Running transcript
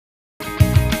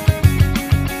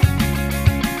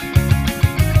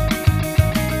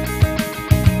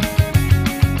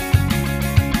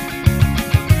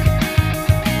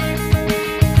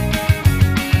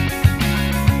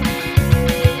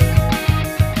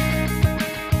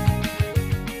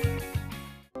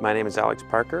My name is Alex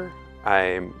Parker.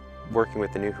 I'm working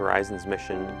with the New Horizons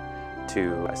mission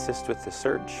to assist with the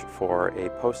search for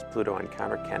a post-Pluto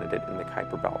encounter candidate in the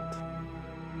Kuiper Belt.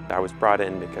 I was brought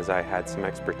in because I had some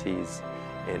expertise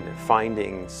in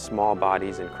finding small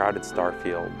bodies in crowded star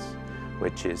fields,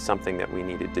 which is something that we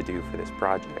needed to do for this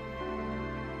project.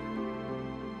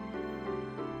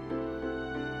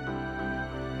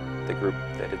 The group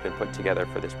that had been put together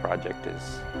for this project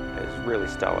is really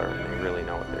stellar, and they really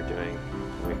know what they're doing.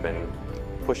 We've been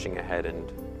pushing ahead and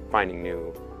finding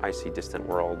new icy distant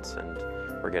worlds, and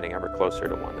we're getting ever closer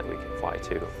to one that we can fly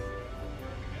to.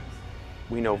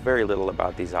 We know very little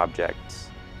about these objects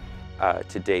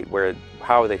to date,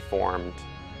 how they formed,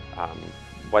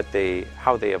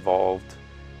 how they evolved,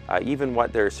 even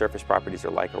what their surface properties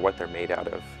are like or what they're made out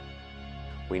of.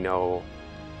 We know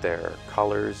their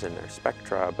colors and their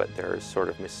spectra, but there's sort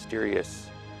of mysterious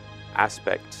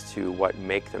aspects to what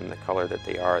make them the color that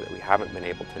they are that we haven't been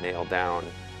able to nail down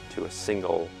to a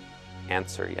single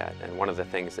answer yet. And one of the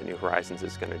things that New Horizons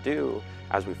is going to do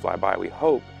as we fly by, we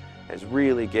hope, is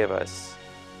really give us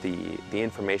the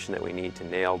information that we need to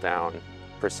nail down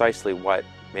precisely what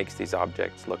makes these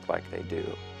objects look like they do.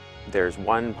 There's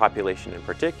one population in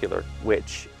particular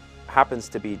which happens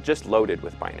to be just loaded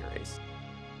with binaries.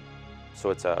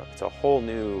 So it's a whole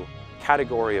new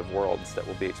category of worlds that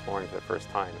we'll be exploring for the first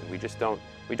time, and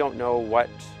we don't know what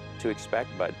to expect,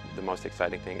 but the most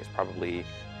exciting thing is probably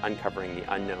uncovering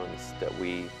the unknowns that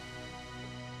we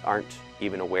aren't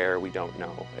even aware we don't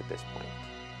know at this point.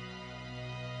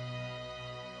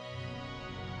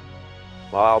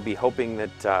 Well, I'll be hoping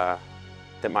that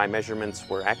my measurements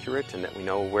were accurate and that we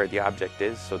know where the object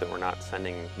is, so that we're not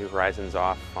sending New Horizons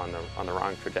off on the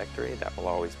wrong trajectory. That will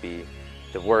always be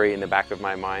the worry in the back of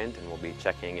my mind, and we'll be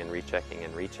checking and rechecking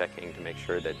and rechecking to make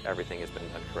sure that everything has been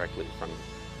done correctly from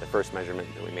the first measurement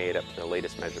that we made up to the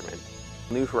latest measurement.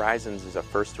 New Horizons is a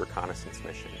first reconnaissance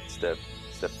mission. It's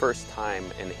the first time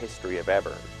in the history of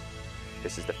ever.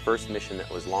 This is the first mission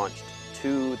that was launched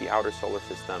to the outer solar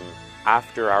system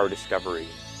after our discovery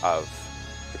of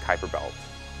the Kuiper Belt.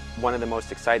 One of the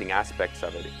most exciting aspects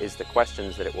of it is the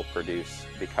questions that it will produce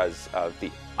because of the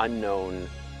unknown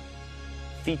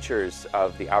features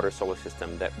of the outer solar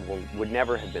system that would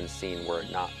never have been seen were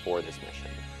it not for this mission.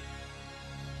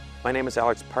 My name is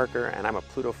Alex Parker, and I'm a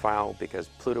Plutophile because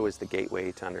Pluto is the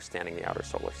gateway to understanding the outer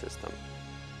solar system.